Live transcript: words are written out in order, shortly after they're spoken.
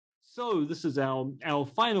So this is our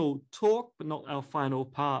final talk, but not our final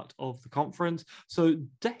part of the conference. So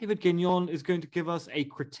David Guignion is going to give us a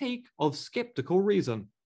critique of skeptical reason.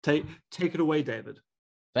 Take it away, David.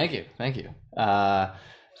 Thank you. Thank you.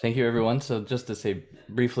 Thank you, everyone. So just to say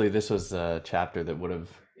briefly, this was a chapter that would have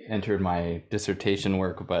entered my dissertation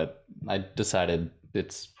work, but I decided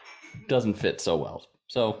it doesn't fit so well.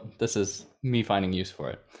 So this is me finding use for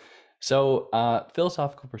it. So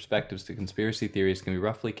philosophical perspectives to conspiracy theories can be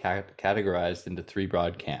roughly categorized into three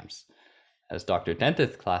broad camps. As Dr.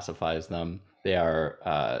 Dentith classifies them, they are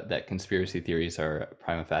that conspiracy theories are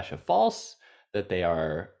prima facie false, that they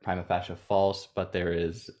are prima facie false, but there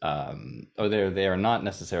is, or they are not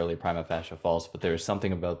necessarily prima facie false, but there is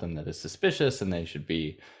something about them that is suspicious and they should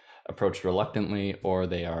be approached reluctantly, or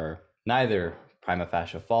they are neither prima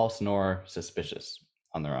facie false nor suspicious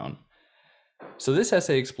on their own. So this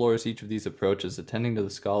essay explores each of these approaches, attending to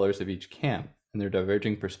the scholars of each camp and their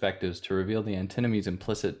diverging perspectives to reveal the antinomies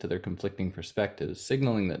implicit to their conflicting perspectives,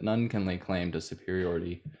 signaling that none can lay claim to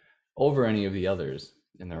superiority over any of the others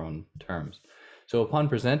in their own terms. So upon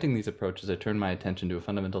presenting these approaches, I turned my attention to a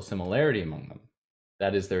fundamental similarity among them.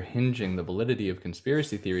 That is, their hinging the validity of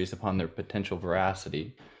conspiracy theories upon their potential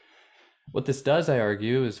veracity. What this does, I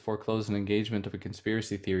argue, is foreclose an engagement of a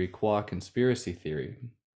conspiracy theory qua conspiracy theory,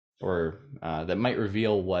 or that might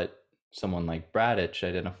reveal what someone like Bradich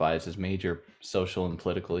identifies as major social and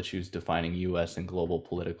political issues defining US and global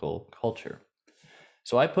political culture.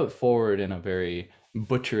 So I put forward in a very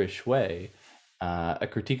butcherish way a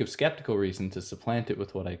critique of skeptical reason to supplant it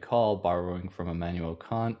with what I call, borrowing from Immanuel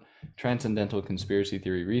Kant, transcendental conspiracy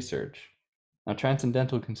theory research. Now,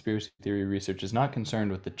 transcendental conspiracy theory research is not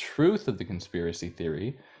concerned with the truth of the conspiracy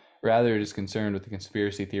theory. Rather, it is concerned with the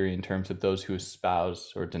conspiracy theory in terms of those who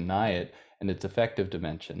espouse or deny it and its effective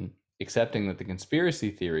dimension, accepting that the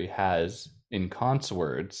conspiracy theory has, in Kant's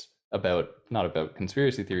words, not about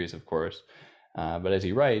conspiracy theories, of course, but as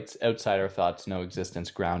he writes, outside our thoughts, no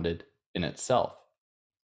existence grounded in itself.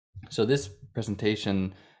 So this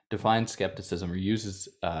presentation defines skepticism, or uses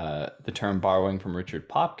the term borrowing from Richard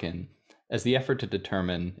Popkin as the effort to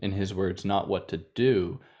determine, in his words, not what to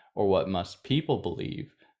do or what must people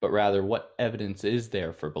believe, but rather what evidence is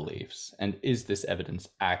there for beliefs, and is this evidence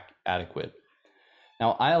adequate?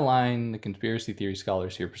 Now, I align the conspiracy theory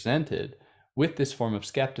scholars here presented with this form of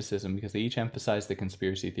skepticism because they each emphasize the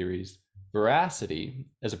conspiracy theory's veracity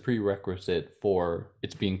as a prerequisite for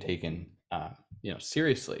its being taken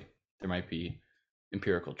seriously. There might be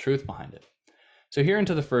empirical truth behind it. So here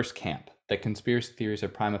into the first camp, that conspiracy theories are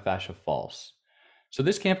prima facie false. So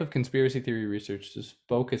this camp of conspiracy theory research just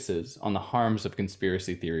focuses on the harms of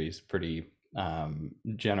conspiracy theories pretty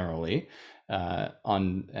generally,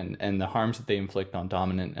 and the harms that they inflict on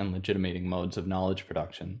dominant and legitimating modes of knowledge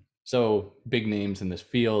production. So big names in this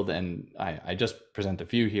field, and I just present a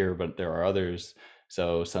few here, but there are others.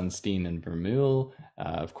 So Sunstein and Vermeule,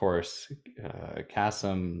 of course,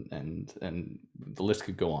 Kassam, and the list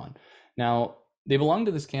could go on. Now, they belong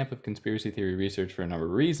to this camp of conspiracy theory research for a number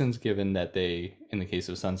of reasons, given that they, in the case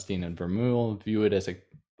of Sunstein and Vermeule, view it as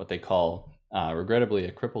what they call, regrettably,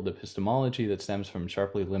 a crippled epistemology that stems from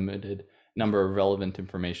sharply limited number of relevant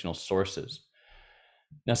informational sources.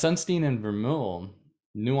 Now, Sunstein and Vermeule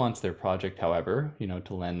nuance their project, however,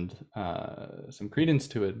 to lend some credence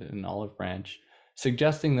to it, an olive branch,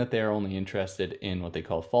 suggesting that they are only interested in what they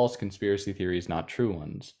call false conspiracy theories, not true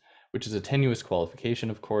ones, which is a tenuous qualification,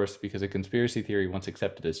 of course, because a conspiracy theory, once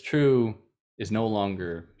accepted as true, is no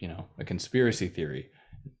longer, a conspiracy theory,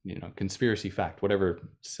 conspiracy fact, whatever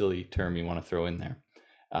silly term you want to throw in there.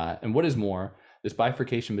 And what is more, this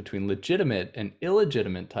bifurcation between legitimate and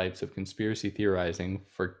illegitimate types of conspiracy theorizing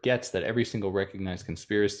forgets that every single recognized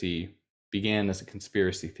conspiracy began as a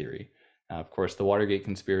conspiracy theory. Of course, the Watergate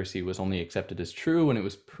conspiracy was only accepted as true when it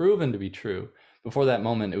was proven to be true. Before that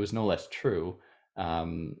moment, it was no less true,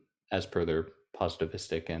 as per their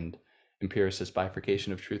positivistic and empiricist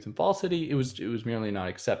bifurcation of truth and falsity. It was merely not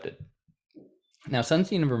accepted. Now,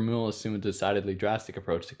 Sunstein and Vermeule assume a decidedly drastic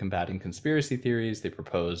approach to combating conspiracy theories. They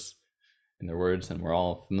propose, in their words, and we're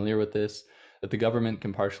all familiar with this, that the government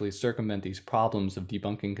can partially circumvent these problems of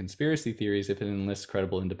debunking conspiracy theories if it enlists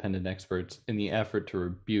credible independent experts in the effort to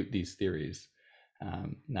refute these theories.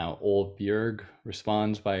 Now, Ole Bjerg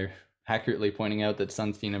responds by accurately pointing out that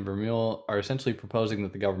Sunstein and Vermeule are essentially proposing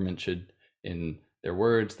that the government should, in their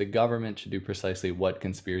words, the government should do precisely what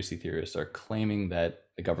conspiracy theorists are claiming that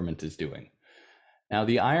the government is doing. Now,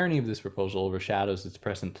 the irony of this proposal overshadows its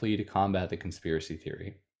present plea to combat the conspiracy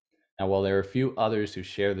theory. Now, while there are a few others who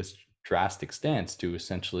share this drastic stance to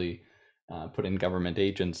essentially put in government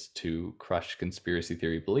agents to crush conspiracy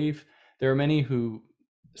theory belief, there are many who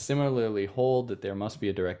similarly hold that there must be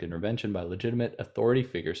a direct intervention by legitimate authority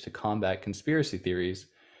figures to combat conspiracy theories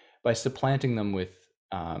by supplanting them with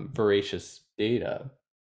veracious data.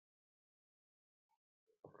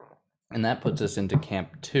 And that puts us into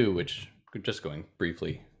camp 2, which, just going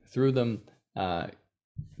briefly through them,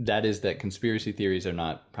 that is that conspiracy theories are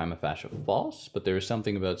not prima facie false, but there is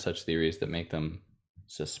something about such theories that make them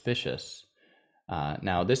suspicious.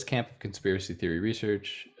 Now, this camp of conspiracy theory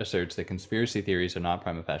research asserts that conspiracy theories are not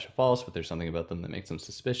prima facie false, but there's something about them that makes them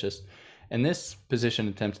suspicious. And this position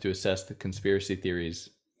attempts to assess the conspiracy theories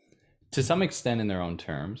to some extent in their own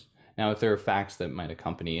terms. Now, if there are facts that might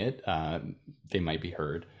accompany it, they might be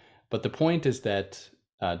heard. But the point is that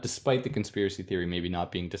despite the conspiracy theory maybe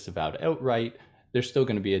not being disavowed outright, there's still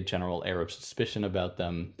going to be a general air of suspicion about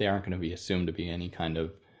them. They aren't going to be assumed to be any kind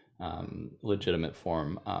of legitimate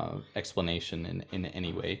form of explanation in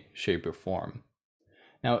any way, shape, or form.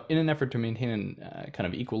 Now, in an effort to maintain a kind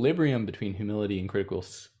of equilibrium between humility and critical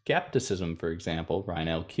skepticism, for example, Ryan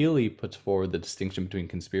L. Keeley puts forward the distinction between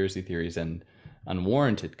conspiracy theories and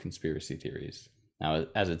unwarranted conspiracy theories. Now,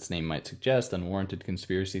 as its name might suggest, unwarranted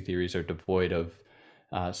conspiracy theories are devoid of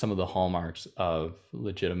some of the hallmarks of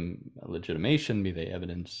legitimation, be they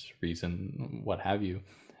evidence, reason, what have you,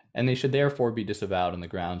 and they should therefore be disavowed on the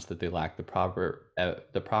grounds that they lack the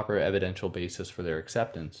proper evidential basis for their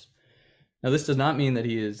acceptance. Now, this does not mean that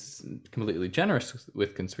he is completely generous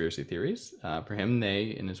with conspiracy theories. For him, they,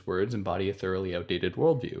 in his words, embody a thoroughly outdated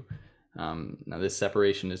worldview. Now, this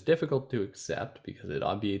separation is difficult to accept because it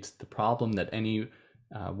obviates the problem that any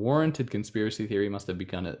warranted conspiracy theory must have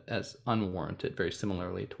begun as unwarranted, very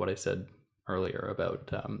similarly to what I said earlier about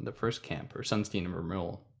the first camp, or Sunstein and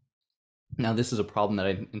Vermeule. Now, this is a problem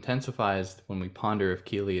that intensifies when we ponder if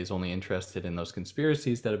Keeley is only interested in those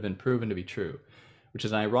conspiracies that have been proven to be true, which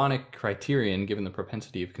is an ironic criterion given the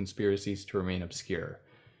propensity of conspiracies to remain obscure.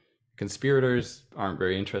 Conspirators aren't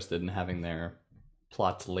very interested in having their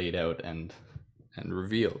plots laid out and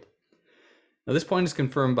revealed. Now, this point is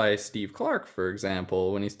confirmed by Steve Clark, for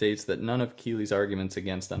example, when he states that none of Keeley's arguments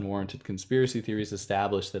against unwarranted conspiracy theories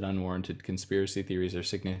establish that unwarranted conspiracy theories are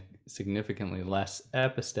significantly less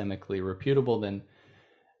epistemically reputable than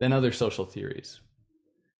other social theories.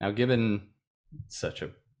 Now, given such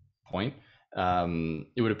a point,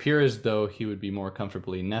 it would appear as though he would be more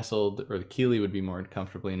comfortably nestled, or Keeley would be more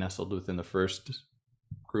comfortably nestled within the first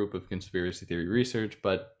group of conspiracy theory research,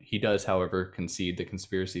 but he does, however, concede that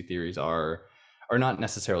conspiracy theories are not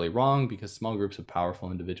necessarily wrong because small groups of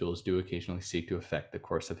powerful individuals do occasionally seek to affect the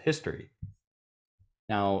course of history.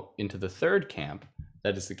 Now, into the third camp,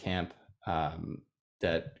 that is the camp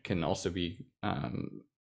that can also be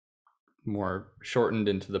more shortened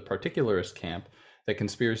into the particularist camp, that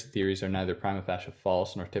conspiracy theories are neither prima facie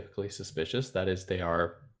false nor typically suspicious. That is, they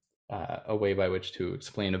are a way by which to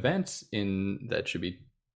explain events that should be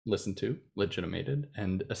listened to, legitimated,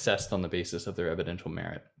 and assessed on the basis of their evidential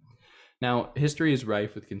merit. Now, history is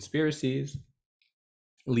rife with conspiracies.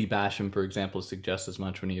 Lee Basham, for example, suggests as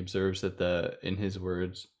much when he observes that in his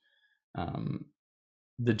words,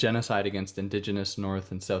 the genocide against indigenous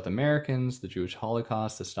North and South Americans, the Jewish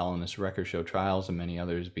Holocaust, the Stalinist record show trials, and many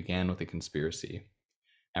others began with a conspiracy.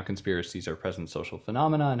 Now, conspiracies are present social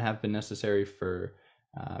phenomena and have been necessary for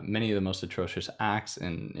many of the most atrocious acts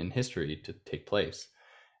in history to take place.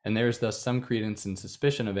 And there is thus some credence and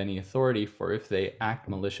suspicion of any authority, for if they act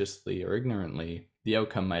maliciously or ignorantly, the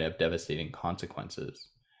outcome might have devastating consequences.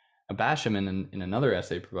 Basham, in another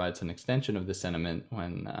essay, provides an extension of this sentiment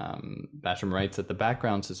when Basham writes that the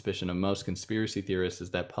background suspicion of most conspiracy theorists is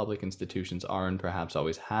that public institutions are and perhaps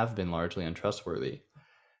always have been largely untrustworthy.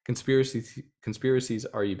 Conspiracies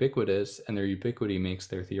are ubiquitous, and their ubiquity makes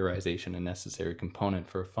their theorization a necessary component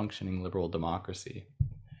for a functioning liberal democracy.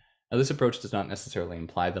 Now, this approach does not necessarily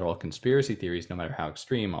imply that all conspiracy theories, no matter how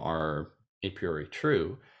extreme, are a priori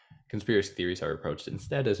true. Conspiracy theories are approached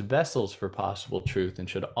instead as vessels for possible truth and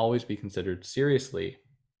should always be considered seriously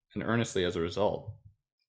and earnestly as a result.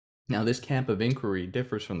 Now, this camp of inquiry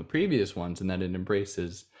differs from the previous ones in that it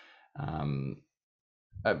embraces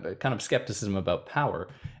a kind of skepticism about power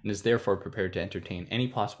and is therefore prepared to entertain any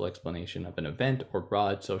possible explanation of an event or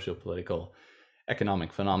broad socio-political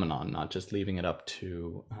economic phenomenon, not just leaving it up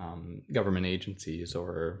to government agencies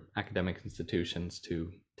or academic institutions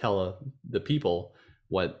to tell the people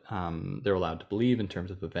what they're allowed to believe in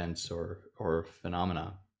terms of events or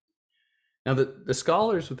phenomena. Now, the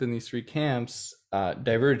scholars within these three camps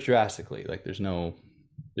diverge drastically. Like, there's no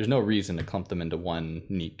reason to clump them into one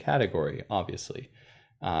neat category, obviously.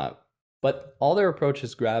 But all their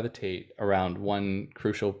approaches gravitate around one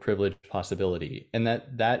crucial privileged possibility, and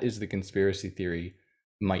that is the conspiracy theory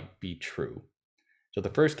might be true. So the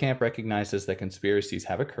first camp recognizes that conspiracies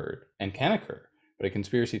have occurred and can occur, but a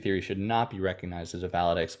conspiracy theory should not be recognized as a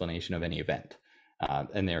valid explanation of any event.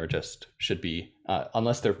 And they just should be,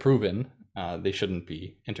 unless they're proven, they shouldn't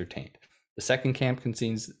be entertained. The second camp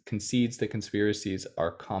concedes that conspiracies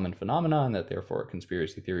are common phenomena and that therefore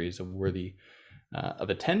conspiracy theories are worthy of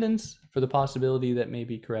attendance for the possibility that may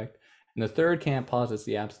be correct. And the third camp posits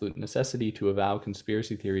the absolute necessity to avow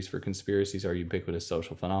conspiracy theories, for conspiracies are ubiquitous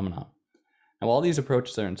social phenomena. Now, while these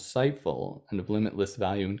approaches are insightful and of limitless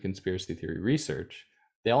value in conspiracy theory research,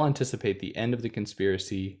 they all anticipate the end of the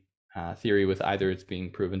conspiracy theory with either it's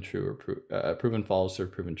being proven true or proven false or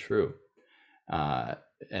proven true.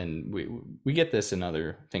 And we get this in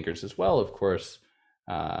other thinkers as well. Of course,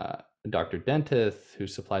 Dr. Dentith, who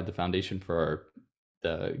supplied the foundation for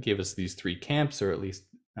gave us these three camps, or at least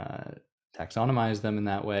taxonomized them in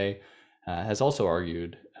that way, has also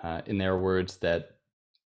argued, in their words, that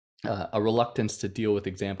a reluctance to deal with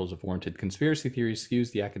examples of warranted conspiracy theories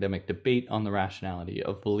skews the academic debate on the rationality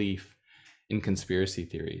of belief in conspiracy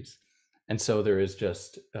theories. And so there is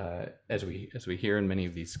just, as we hear in many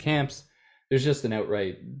of these camps, there's just an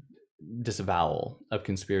outright disavowal of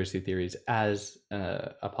conspiracy theories as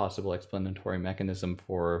a possible explanatory mechanism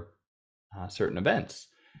for certain events.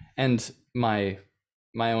 And my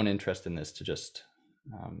own interest in this, to just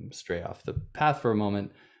stray off the path for a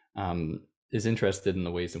moment, is interested in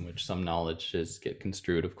the ways in which some knowledges get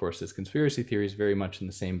construed, of course, as conspiracy theories, very much in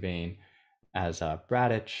the same vein as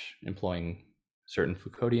Bradich, employing certain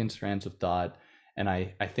Foucauldian strands of thought. And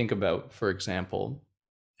I think about, for example,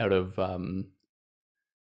 out of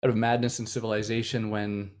Madness and Civilization,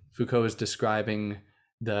 when Foucault is describing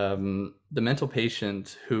the mental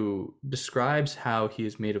patient who describes how he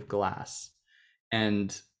is made of glass.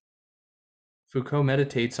 And Foucault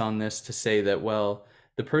meditates on this to say that, well,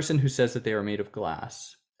 the person who says that they are made of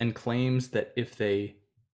glass and claims that if they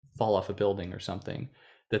fall off a building or something,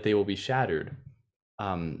 that they will be shattered,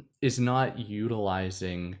 is not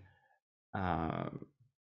utilizing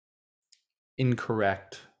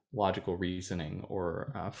incorrect logical reasoning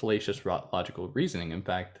or fallacious logical reasoning. In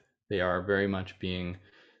fact, they are very much being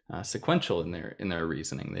sequential in their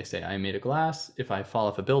reasoning. They say, I am made of glass. If I fall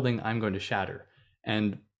off a building, I'm going to shatter.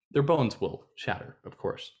 And their bones will shatter, of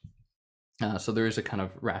course. So there is a kind of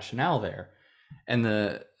rationale there. And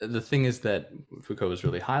the thing is that Foucault is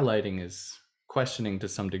really highlighting is questioning to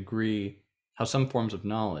some degree how some forms of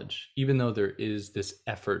knowledge, even though there is this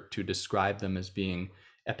effort to describe them as being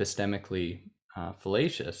epistemically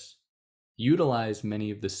fallacious, utilize many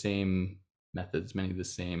of the same methods, many of the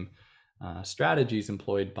same strategies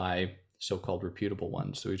employed by so-called reputable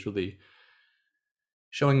ones. So he's really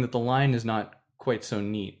showing that the line is not quite so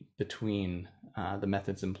neat between the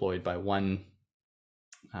methods employed by one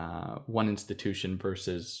institution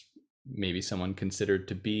versus maybe someone considered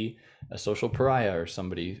to be a social pariah or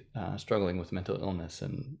somebody struggling with mental illness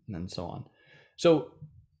and so on. So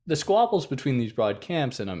the squabbles between these broad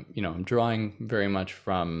camps, and I'm drawing very much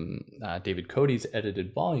from David Cody's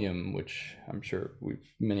edited volume, which I'm sure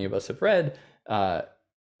many of us have read.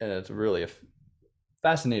 It's really a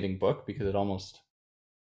fascinating book because it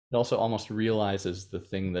also almost realizes the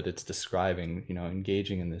thing that it's describing,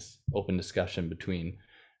 engaging in this open discussion between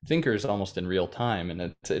thinkers almost in real time,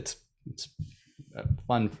 and it's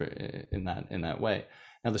fun in that way.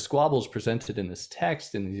 Now, the squabbles presented in this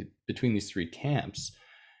text between these three camps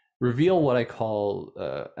reveal what I call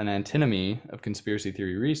an antinomy of conspiracy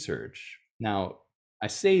theory research. Now, I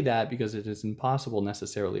say that because it is impossible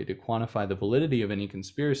necessarily to quantify the validity of any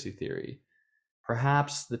conspiracy theory.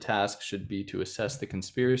 Perhaps the task should be to assess the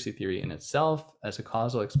conspiracy theory in itself as a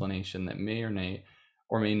causal explanation that may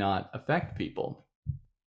or may not affect people.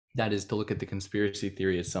 That is, to look at the conspiracy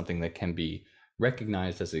theory as something that can be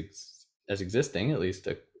recognized as existing, at least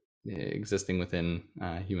existing within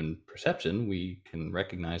human perception. We can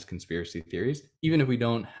recognize conspiracy theories, even if we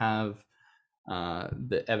don't have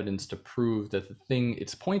the evidence to prove that the thing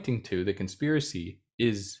it's pointing to, the conspiracy,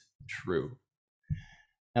 is true.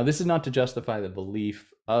 Now, this is not to justify the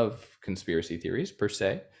belief of conspiracy theories per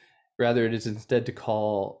se. Rather, it is instead a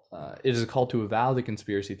call to avow the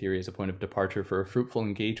conspiracy theory as a point of departure for a fruitful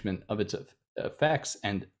engagement of its effects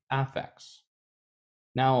and affects.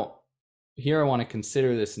 Now, here I want to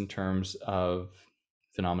consider this in terms of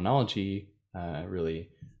phenomenology,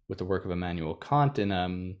 really with the work of Immanuel Kant in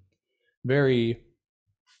a very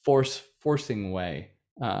forcing way,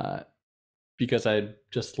 because I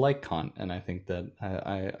just like Kant, and I think that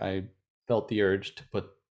I felt the urge to put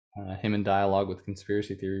him in dialogue with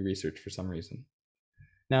conspiracy theory research for some reason.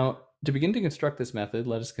 Now, to begin to construct this method,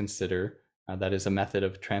 let us consider that is a method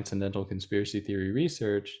of transcendental conspiracy theory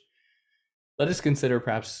research, Let us consider,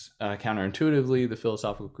 perhaps counterintuitively, the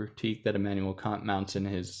philosophical critique that Immanuel Kant mounts in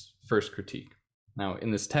his first critique. Now,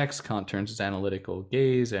 in this text, Kant turns his analytic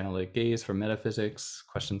gaze from metaphysics,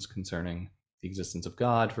 questions concerning the existence of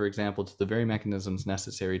God, for example, to the very mechanisms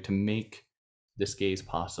necessary to make this gaze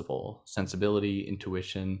possible: sensibility,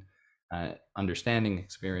 intuition, understanding,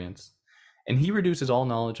 experience. And he reduces all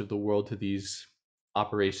knowledge of the world to these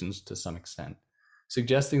operations to some extent,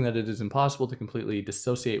 suggesting that it is impossible to completely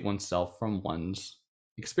dissociate oneself from one's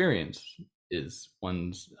experience, is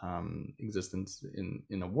one's existence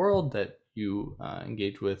in a world that you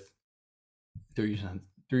engage with through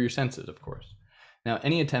your senses, of course. Now,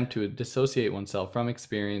 any attempt to dissociate oneself from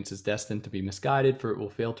experience is destined to be misguided, for it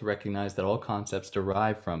will fail to recognize that all concepts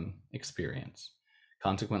derive from experience.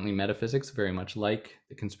 Consequently, metaphysics, very much like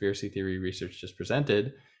the conspiracy theory research just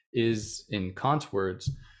presented, is, in Kant's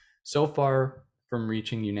words, so far from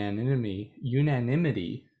reaching unanimity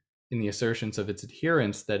in the assertions of its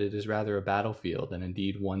adherents that it is rather a battlefield, and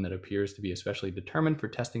indeed one that appears to be especially determined for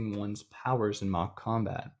testing one's powers in mock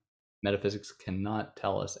combat. Metaphysics cannot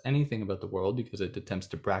tell us anything about the world because it attempts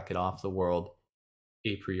to bracket off the world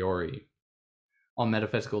a priori. All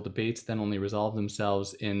metaphysical debates then only resolve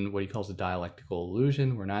themselves in what he calls a dialectical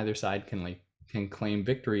illusion, where neither side can claim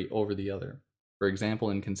victory over the other. For example,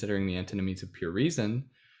 in considering the antinomies of pure reason,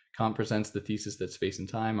 Kant presents the thesis that space and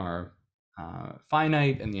time are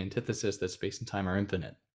finite, and the antithesis that space and time are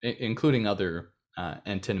infinite, including other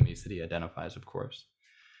antinomies that he identifies, of course.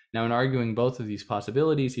 Now, in arguing both of these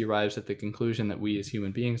possibilities, he arrives at the conclusion that we as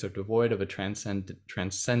human beings are devoid of a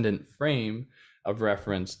transcendent frame of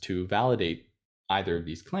reference to validate either of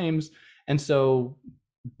these claims, and so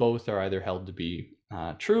both are either held to be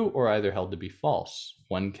true or either held to be false.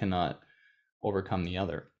 One cannot overcome the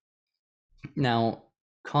other. Now,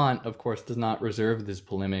 Kant, of course, does not reserve this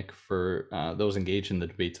polemic for those engaged in the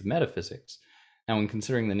debates of metaphysics. Now, in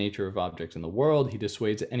considering the nature of objects in the world, he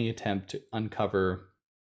dissuades any attempt to uncover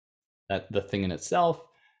that the thing in itself,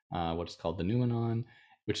 what is called the noumenon,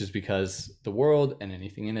 which is because the world and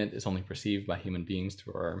anything in it is only perceived by human beings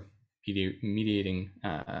through our mediating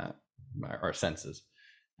our senses.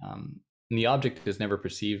 And the object is never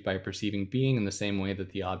perceived by a perceiving being in the same way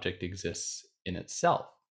that the object exists in itself.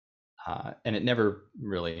 And it never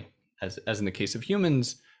really, as in the case of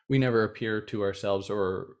humans, we never appear to ourselves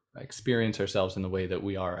or experience ourselves in the way that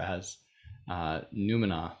we are as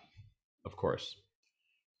noumena, of course.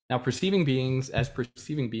 Now, perceiving beings,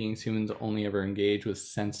 humans only ever engage with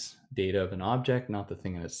sense data of an object, not the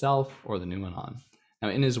thing in itself or the noumenon. Now,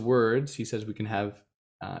 in his words, he says we can have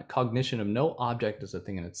cognition of no object as a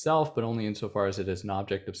thing in itself, but only insofar as it is an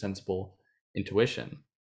object of sensible intuition.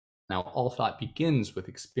 Now, all thought begins with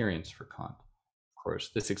experience for Kant. Of course,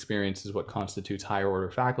 this experience is what constitutes higher order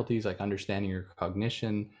faculties like understanding or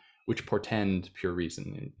cognition, which portend pure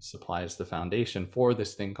reason. It supplies the foundation for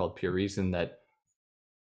this thing called pure reason that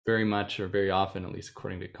very much, or very often, at least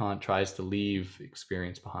according to Kant, tries to leave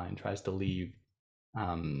experience behind, tries to leave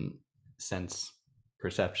sense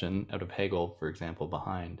perception, out of Hegel, for example,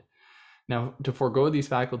 behind. Now, to forego these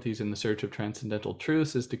faculties in the search of transcendental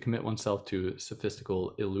truths is to commit oneself to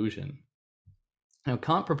sophistical illusion. Now,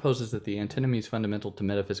 Kant proposes that the antinomies fundamental to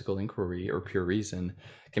metaphysical inquiry, or pure reason,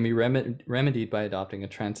 can be remedied by adopting a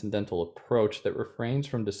transcendental approach that refrains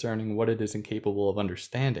from discerning what it is incapable of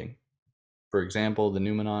understanding. For example, the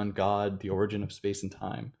noumenon, God, the origin of space and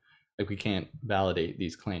time. Like, we can't validate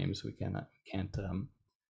these claims. We can't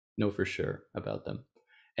know for sure about them.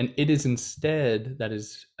 And it is instead, that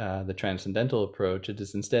is the transcendental approach, it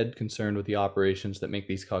is instead concerned with the operations that make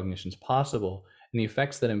these cognitions possible and the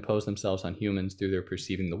effects that impose themselves on humans through their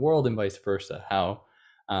perceiving the world, and vice versa. How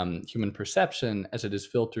human perception, as it is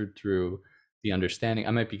filtered through the understanding,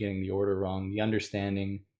 I might be getting the order wrong, the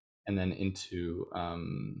understanding, and then into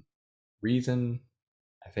reason,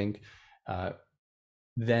 I think,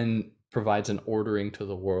 then provides an ordering to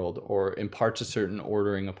the world, or imparts a certain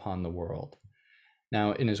ordering upon the world.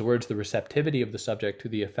 Now, in his words, the receptivity of the subject to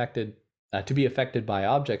be affected by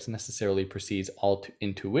objects necessarily precedes all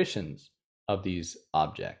intuitions of these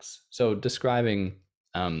objects. So, describing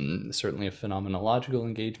certainly a phenomenological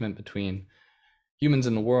engagement between humans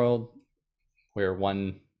and the world, where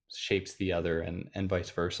one shapes the other, and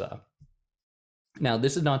vice versa. Now,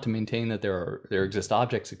 this is not to maintain that there exist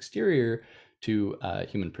objects exterior to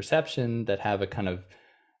human perception that have a kind of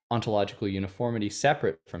ontological uniformity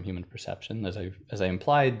separate from human perception, as I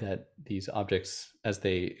implied, that these objects, as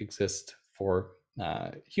they exist for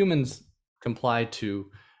humans, comply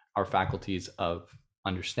to our faculties of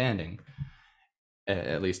understanding,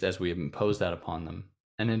 at least as we have imposed that upon them.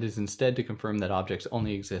 And it is instead to confirm that objects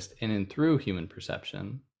only exist in and through human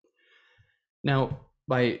perception. Now,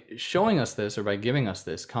 by showing us this, or by giving us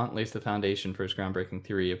this, Kant lays the foundation for his groundbreaking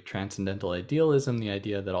theory of transcendental idealism, the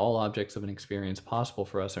idea that all objects of an experience possible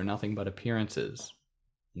for us are nothing but appearances.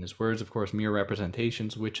 In his words, of course, mere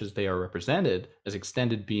representations, which, as they are represented as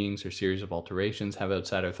extended beings or series of alterations, have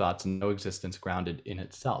outside our thoughts and no existence grounded in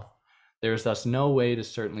itself. There is thus no way to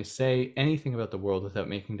certainly say anything about the world without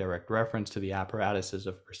making direct reference to the apparatuses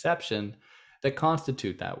of perception that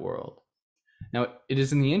constitute that world. Now, it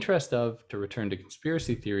is in the interest of, to return to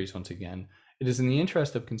conspiracy theories once again, it is in the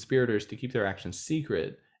interest of conspirators to keep their actions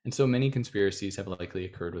secret, and so many conspiracies have likely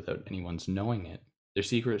occurred without anyone's knowing it. Their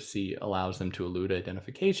secrecy allows them to elude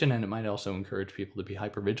identification, and it might also encourage people to be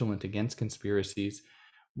hypervigilant against conspiracies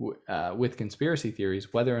with conspiracy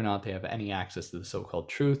theories, whether or not they have any access to the so-called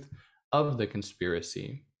truth of the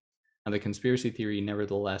conspiracy. Now, the conspiracy theory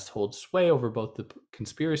nevertheless holds sway over both the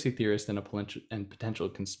conspiracy theorists and potential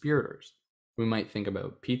conspirators. We might think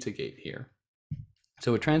about Pizzagate here.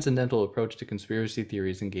 So a transcendental approach to conspiracy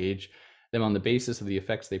theories engage them on the basis of the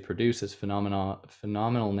effects they produce as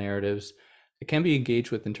phenomenal narratives. It can be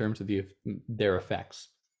engaged with in terms of their effects.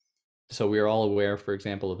 So we are all aware, for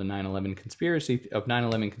example, of the 9/11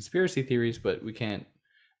 conspiracy theories, but we can't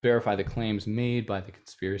verify the claims made by the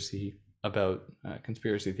conspiracy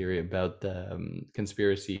theory about the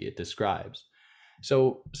conspiracy it describes.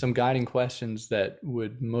 So some guiding questions that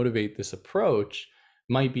would motivate this approach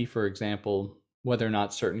might be, for example, whether or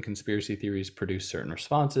not certain conspiracy theories produce certain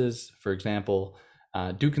responses. For example,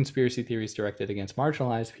 do conspiracy theories directed against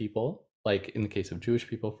marginalized people, like in the case of Jewish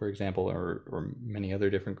people, for example, or many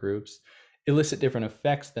other different groups, elicit different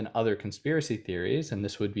effects than other conspiracy theories? And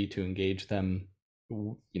this would be to engage them,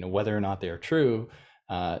 whether or not they are true,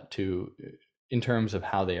 in terms of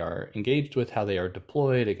how they are engaged with, how they are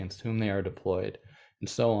deployed, against whom they are deployed, and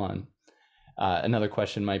so on. Another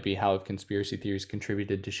question might be, how have conspiracy theories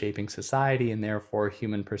contributed to shaping society and therefore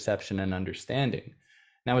human perception and understanding?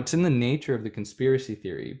 Now, it's in the nature of the conspiracy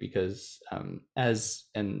theory because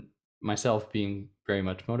and myself being very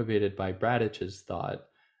much motivated by Bradich's thought,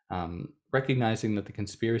 recognizing that the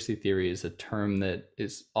conspiracy theory is a term that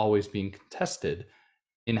is always being contested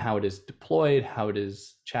in how it is deployed, how it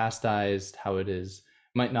is chastised, how it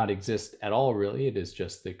might not exist at all, really. It is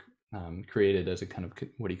just created as a kind of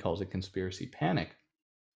what he calls a conspiracy panic.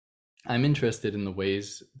 I'm interested in the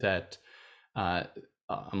ways that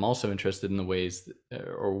I'm also interested in the ways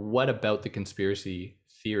or what about the conspiracy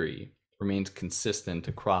theory remains consistent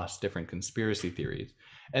across different conspiracy theories.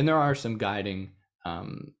 And there are some guiding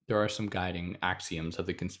axioms of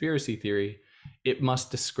the conspiracy theory. It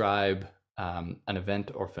must describe an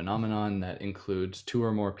event or phenomenon that includes two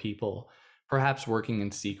or more people, perhaps working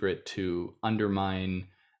in secret to undermine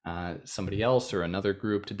somebody else or another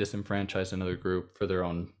group, to disenfranchise another group for their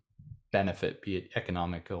own benefit, be it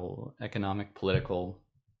economic, political,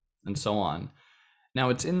 and so on. Now,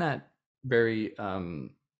 it's in that very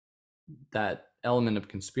that element of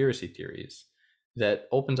conspiracy theories that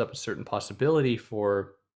opens up a certain possibility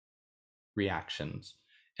for reactions.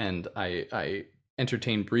 And I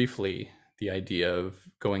entertained briefly the idea of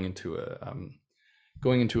going into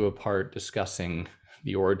a part discussing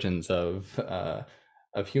the origins of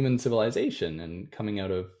human civilization and coming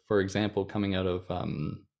out of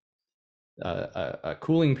a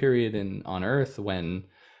cooling period on Earth when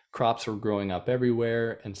crops were growing up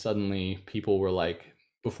everywhere, and suddenly people were like,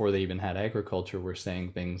 before they even had agriculture, were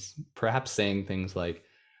saying things like,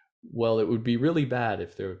 well, it would be really bad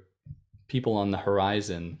if there were people on the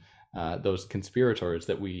horizon, those conspirators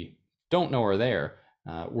that we don't know are there,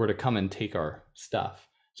 were to come and take our stuff.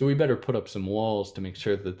 So we better put up some walls to make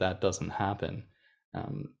sure that doesn't happen,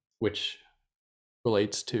 which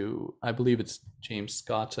relates to, I believe it's James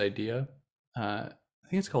Scott's idea. I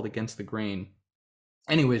think it's called Against the Grain.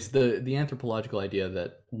 Anyways, the anthropological idea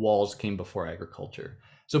that walls came before agriculture.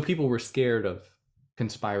 So people were scared of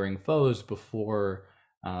conspiring foes before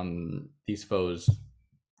these foes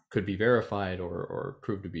could be verified or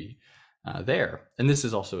proved to be there. And this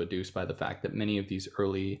is also adduced by the fact that many of these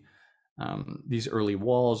early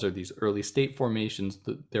walls or these early state formations,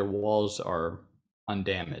 their walls are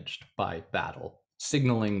undamaged by battle,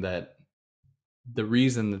 signaling that the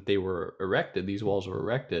reason that these walls were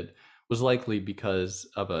erected, was likely because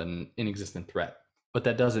of an inexistent threat. But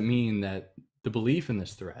that doesn't mean that the belief in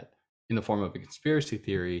this threat, in the form of a conspiracy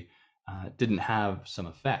theory, didn't have some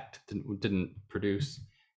effect, didn't produce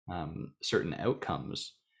certain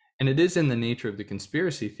outcomes. And it is in the nature of the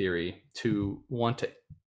conspiracy theory to want to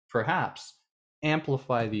perhaps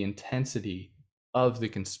amplify the intensity of the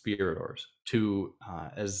conspirators, to,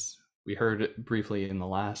 as we heard briefly in the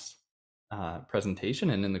last presentation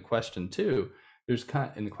and in the question too, there's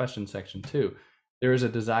kind of, in the question section too, there is a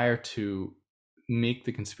desire to make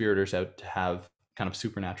the conspirators out to have kind of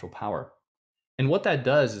supernatural power. And what that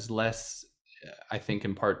does is less, I think,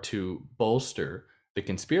 in part to bolster the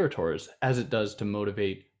conspirators as it does to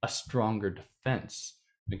motivate a stronger defense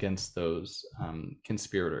against those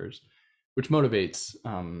conspirators, which motivates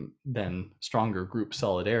then stronger group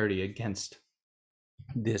solidarity against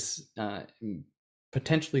this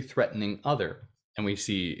potentially threatening other. And we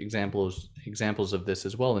see examples of this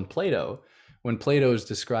as well in Plato, when Plato is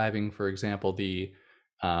describing, for example, the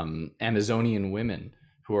Amazonian women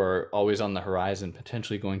who are always on the horizon,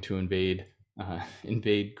 potentially going to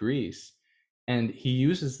invade Greece. And he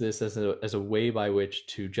uses this as a way by which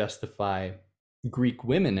to justify Greek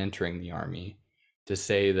women entering the army, to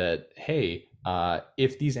say that, hey,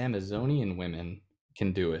 if these Amazonian women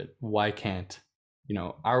can do it, why can't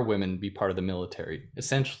our women be part of the military?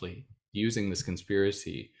 Essentially using this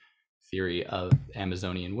conspiracy theory of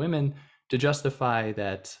Amazonian women to justify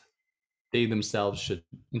that they themselves should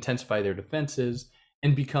intensify their defenses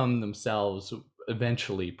and become themselves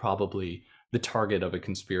eventually probably the target of a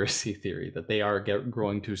conspiracy theory, that they are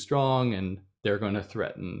growing too strong and they're going to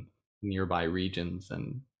threaten nearby regions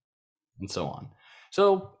and so on.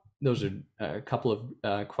 So those are a couple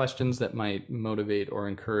of questions that might motivate or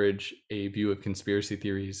encourage a view of conspiracy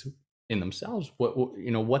theories in themselves,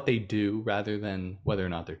 what they do rather than whether or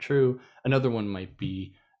not they're true. Another one might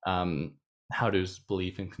be how does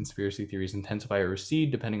belief in conspiracy theories intensify or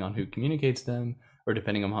recede depending on who communicates them, or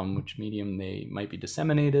depending on which medium they might be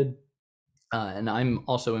disseminated. And I'm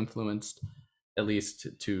also influenced, at least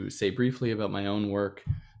to say briefly about my own work,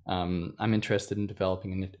 I'm interested in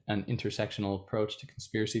developing an intersectional approach to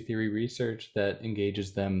conspiracy theory research that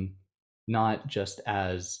engages them not just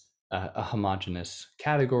as a homogeneous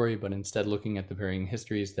category, but instead looking at the varying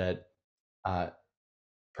histories that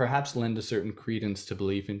perhaps lend a certain credence to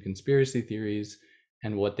belief in conspiracy theories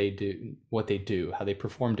and what they do, how they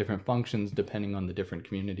perform different functions depending on the different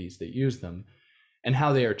communities that use them, and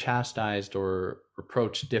how they are chastised or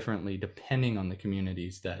approached differently depending on the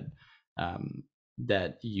communities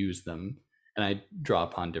that use them. And I draw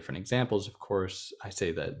upon different examples. Of course, I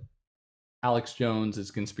say that Alex Jones's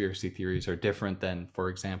conspiracy theories are different than, for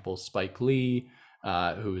example, Spike Lee,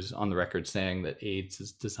 who's on the record saying that AIDS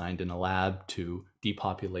is designed in a lab to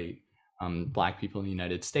depopulate Black people in the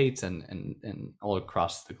United States and all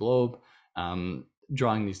across the globe,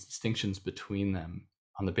 drawing these distinctions between them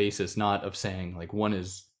on the basis not of saying like one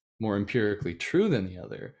is more empirically true than the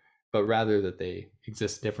other, but rather that they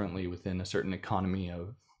exist differently within a certain economy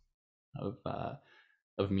of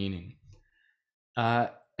meaning.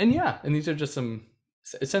 And these are just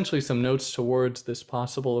essentially some notes towards this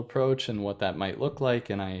possible approach and what that might look like.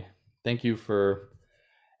 And I thank you for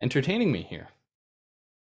entertaining me here.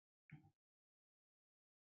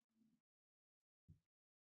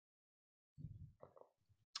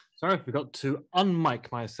 Sorry, I forgot to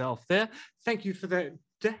unmic myself there. Thank you for that,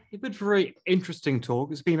 David. Very interesting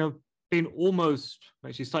talk. It's been almost,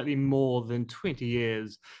 actually slightly more than 20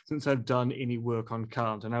 years since I've done any work on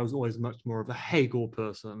Kant, and I was always much more of a Hegel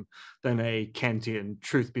person than a Kantian,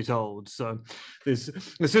 truth be told. So there's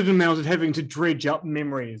a certain amount of having to dredge up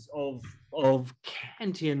memories of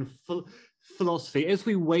Kantian philosophy as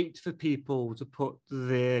we wait for people to put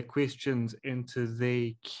their questions into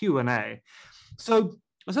the Q&A. So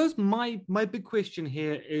I suppose my big question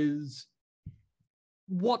here is,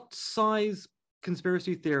 what size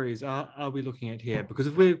conspiracy theories are we looking at here? Because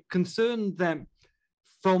if we're concerned that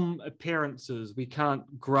from appearances we can't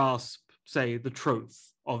grasp, say, the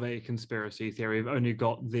truth of a conspiracy theory, we've only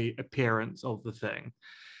got the appearance of the thing,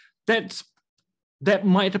 that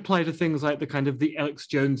might apply to things like the kind of the Alex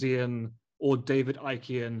Jonesian or David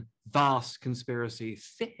Ickean vast conspiracy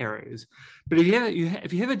theories. But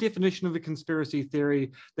if you have a definition of a conspiracy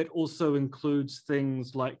theory that also includes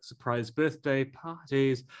things like surprise birthday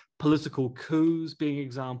parties, political coups being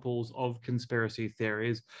examples of conspiracy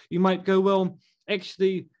theories, you might go, well,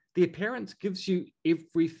 actually, the appearance gives you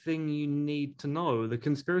everything you need to know. The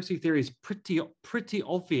conspiracy theory is pretty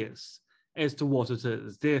obvious as to what it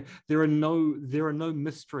is. There are no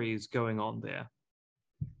mysteries going on there.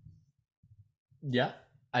 Yeah,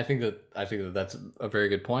 I think that that's a very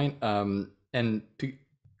good point. And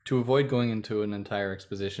to avoid going into an entire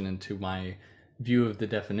exposition into my view of the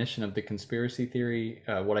definition of the conspiracy theory,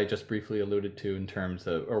 what I just briefly alluded to in terms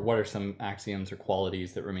of, or what are some axioms or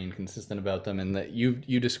qualities that remain consistent about them, and that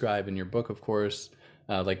you describe in your book, of course,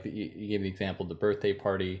 like you gave the example of the birthday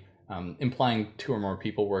party, implying two or more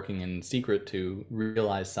people working in secret to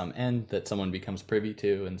realize some end that someone becomes privy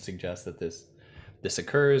to and suggests that this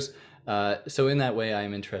occurs. So in that way,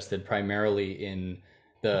 I'm interested primarily in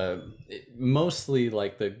mostly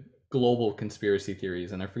like the global conspiracy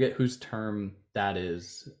theories, and I forget whose term that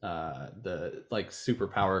is. The like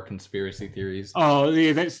superpower conspiracy theories. Oh,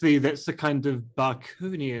 yeah, that's the kind of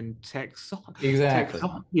Barkunian Exactly.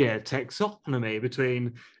 taxonomy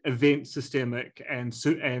between event systemic and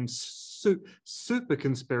super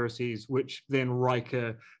conspiracies, which then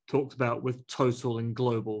Riker talks about with total and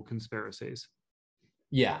global conspiracies.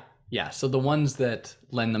 Yeah, yeah. So the ones that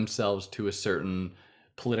lend themselves to a certain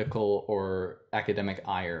political or academic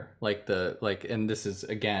ire, and this is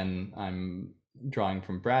again, I'm drawing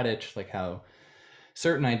from Bradich, like how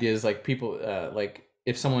certain ideas, like people, like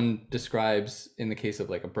if someone describes, in the case of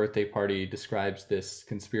like a birthday party, describes this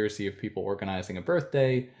conspiracy of people organizing a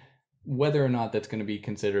birthday, whether or not that's going to be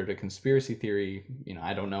considered a conspiracy theory,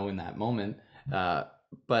 I don't know in that moment. Uh,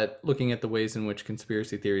 but looking at the ways in which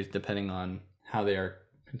conspiracy theories, depending on how they are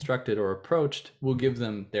constructed or approached, will give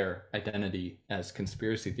them their identity as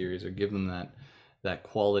conspiracy theories, or give them that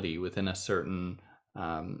quality within a certain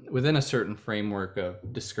framework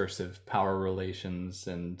of discursive power relations,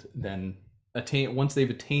 and then once they've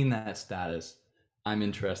attained that status, I'm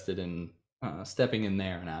interested in stepping in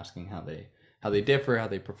there and asking how they differ, how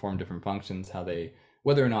they perform different functions,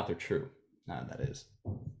 whether or not they're true. That is.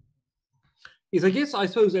 Is, I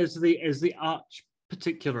suppose, as the arch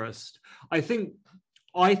particularist, I think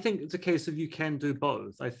it's a case of you can do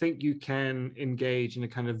both. I think you can engage in a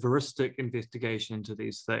kind of veristic investigation into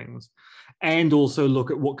these things, and also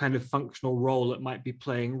look at what kind of functional role it might be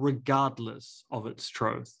playing regardless of its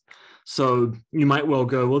truth. So you might well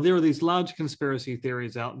go, well, there are these large conspiracy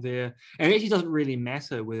theories out there, and it actually doesn't really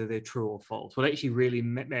matter whether they're true or false. What actually really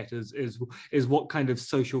matters is what kind of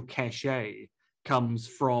social cachet comes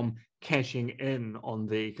from cashing in on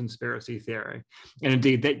the conspiracy theory. And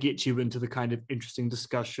indeed, that gets you into the kind of interesting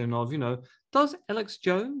discussion of, does Alex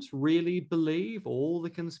Jones really believe all the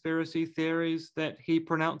conspiracy theories that he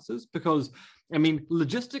pronounces? Because, I mean,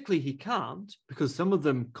 logistically, he can't, because some of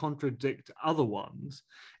them contradict other ones,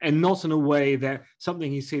 and not in a way that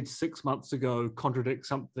something he said 6 months ago contradicts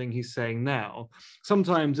something he's saying now.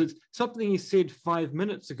 Sometimes it's something he said 5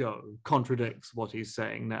 minutes ago contradicts what he's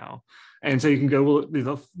saying now. And so you can go, well,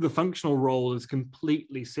 the functional role is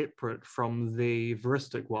completely separate from the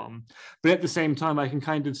veristic one. But at the same time, I can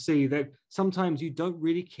kind of see that sometimes you don't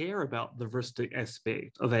really care about the veristic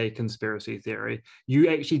aspect of a conspiracy theory. You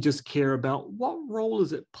actually just care about what role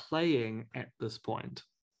is it playing at this point.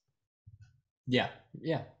 Yeah,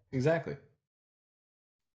 exactly.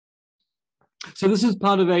 So you're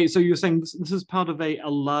saying this is part of a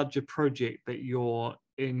larger project that you're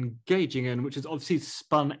engaging in, which is obviously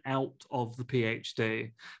spun out of the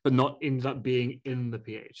PhD, but not ended up being in the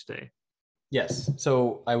PhD. Yes.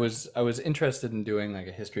 So I was interested in doing like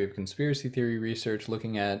a history of conspiracy theory research,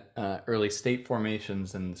 looking at early state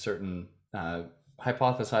formations and certain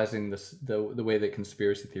hypothesizing the way that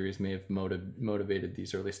conspiracy theories may have motivated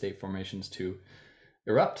these early state formations to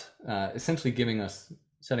erupt, essentially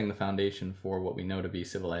setting the foundation for what we know to be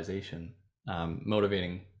civilization,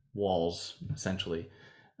 motivating walls, essentially.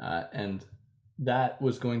 And that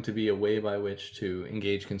was going to be a way by which to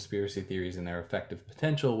engage conspiracy theories in their effective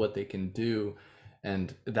potential, what they can do,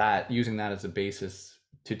 and using that as a basis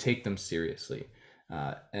to take them seriously,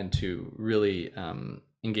 and to really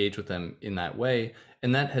engage with them in that way.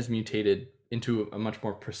 And that has mutated into a much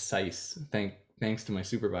more precise, thanks to my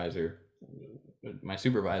supervisors,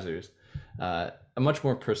 a much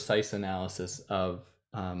more precise analysis of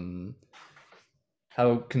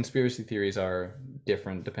how conspiracy theories are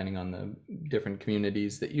different depending on the different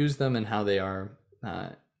communities that use them, and how they are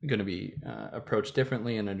going to be approached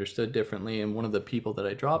differently and understood differently. And one of the people that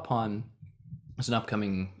I draw upon is an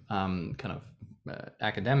upcoming kind of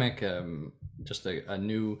academic, just a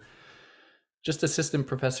new, just assistant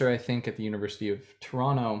professor, I think, at the University of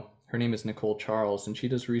Toronto. Her name is Nicole Charles, and she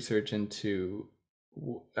does research into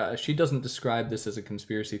she doesn't describe this as a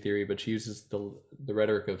conspiracy theory, but she uses the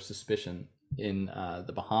rhetoric of suspicion in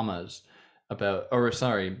the Bahamas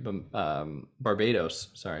Barbados,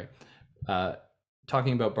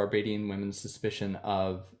 talking about Barbadian women's suspicion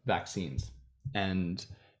of vaccines, and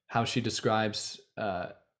how she describes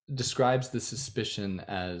the suspicion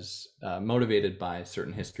as motivated by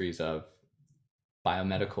certain histories of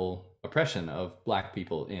biomedical oppression of Black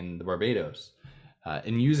people in the Barbados,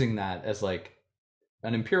 and using that as like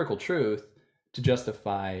an empirical truth to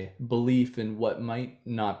justify belief in what might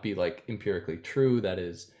not be like empirically true, that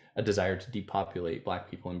is a desire to depopulate Black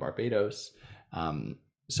people in Barbados.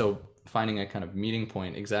 So finding a kind of meeting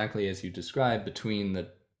point, exactly as you described, between the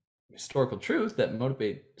historical truth that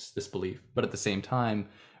motivates this belief, but at the same time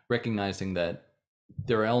recognizing that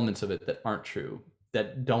there are elements of it that aren't true,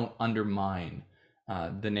 that don't undermine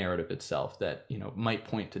the narrative itself, that might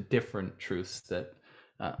point to different truths that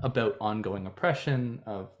about ongoing oppression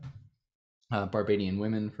of Barbadian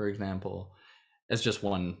women, for example, as just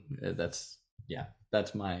one.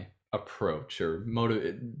 That's my approach, or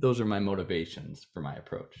those are my motivations for my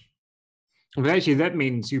approach. Well, actually, that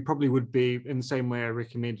means you probably would be, in the same way I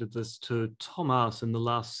recommended this to Thomas in the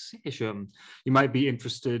last session, you might be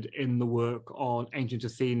interested in the work on ancient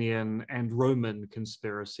Athenian and Roman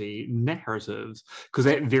conspiracy narratives, because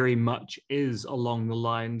that very much is along the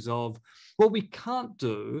lines of what we can't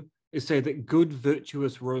do is say that good,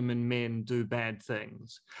 virtuous Roman men do bad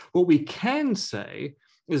things. What we can say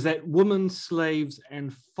is that women, slaves,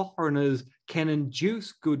 and foreigners can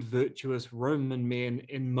induce good, virtuous Roman men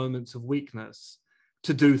in moments of weakness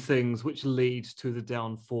to do things which lead to the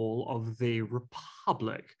downfall of the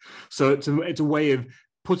Republic. So it's a way of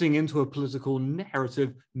putting into a political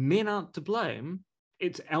narrative, men aren't to blame.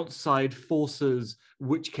 It's outside forces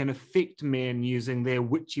which can affect men using their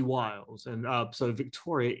witchy wiles. And so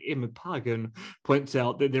Victoria Emma Pagan points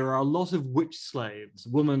out that there are a lot of witch slaves,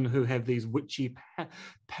 women who have these witchy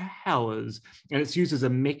powers, and it's used as a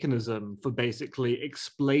mechanism for basically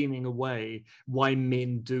explaining away why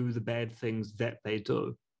men do the bad things that they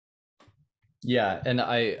do. Yeah, and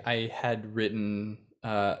I had written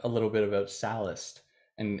a little bit about Sallust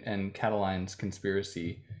and Catiline's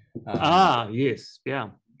conspiracy. Yes, yeah.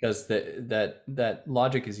 Because that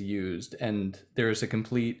logic is used, and there's a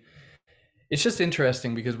complete. It's just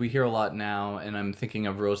interesting because we hear a lot now, and I'm thinking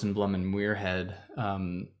of Rosenblum and Muirhead.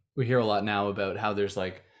 We hear a lot now about how there's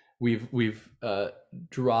like we've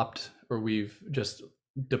dropped, or we've just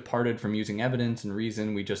departed from using evidence and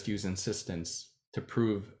reason. We just use insistence to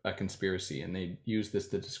prove a conspiracy, and they use this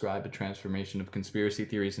to describe a transformation of conspiracy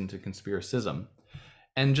theories into conspiracism.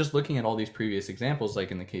 And just looking at all these previous examples,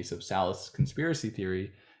 like in the case of Sallust's conspiracy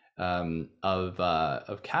theory of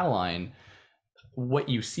Catiline, what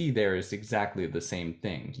you see there is exactly the same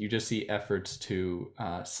thing. You just see efforts to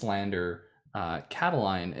slander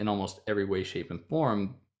Catiline in almost every way, shape, and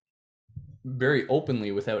form, very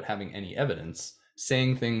openly without having any evidence,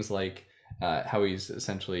 saying things like how he's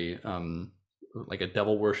essentially like a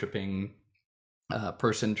devil worshipping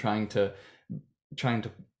person trying to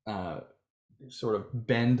sort of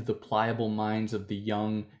bend the pliable minds of the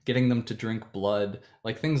young, getting them to drink blood,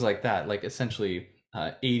 like things like that, like essentially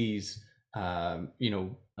 80s kind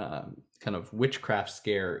of witchcraft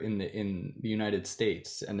scare in the United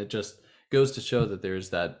States. And it just goes to show that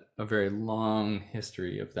there's a very long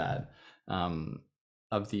history of that,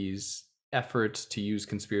 of these efforts to use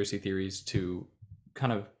conspiracy theories to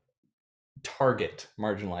kind of target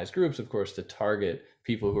marginalized groups, of course, to target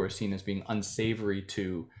people who are seen as being unsavory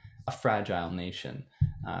to a fragile nation,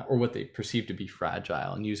 or what they perceive to be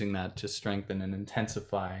fragile, and using that to strengthen and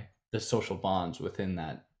intensify the social bonds within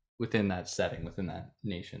that setting, within that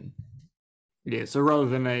nation. Yeah, so rather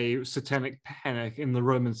than a satanic panic in the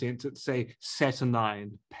Roman sense, it's a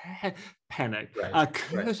saturnine panic. Right.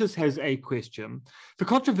 Curtis has a question. For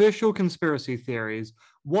controversial conspiracy theories,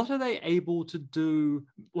 what are they able to do?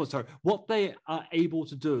 What they are able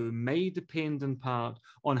to do may depend in part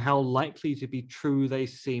on how likely to be true they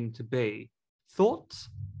seem to be. Thoughts?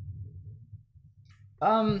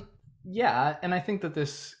 Yeah, and I think that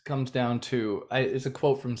this comes down to, it's a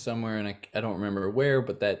quote from somewhere, and I don't remember where,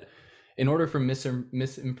 but that in order for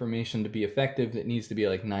misinformation to be effective, it needs to be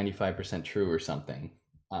like 95% true or something.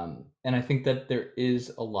 And I think that there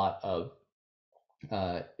is a lot of,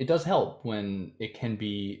 it does help when it can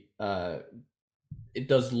be, it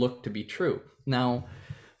does look to be true. Now,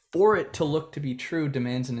 for it to look to be true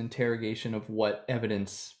demands an interrogation of what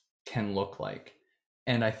evidence can look like.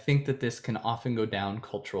 And I think that this can often go down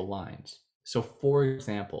cultural lines. So for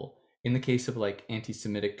example, in the case of like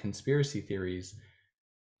anti-Semitic conspiracy theories,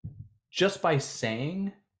 just by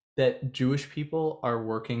saying that Jewish people are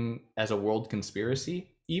working as a world conspiracy,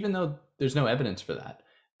 even though there's no evidence for that,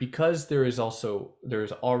 because there's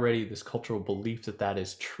already this cultural belief that that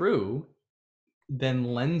is true, then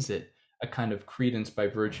lends it a kind of credence by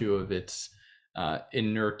virtue of its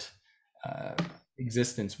inert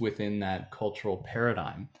existence within that cultural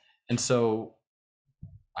paradigm. And so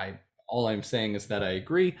all I'm saying is that I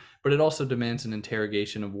agree, but it also demands an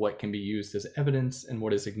interrogation of what can be used as evidence and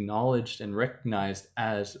what is acknowledged and recognized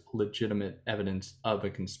as legitimate evidence of a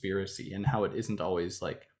conspiracy, and how it isn't always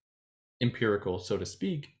like empirical, so to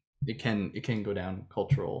speak. It can go down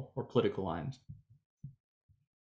cultural or political lines.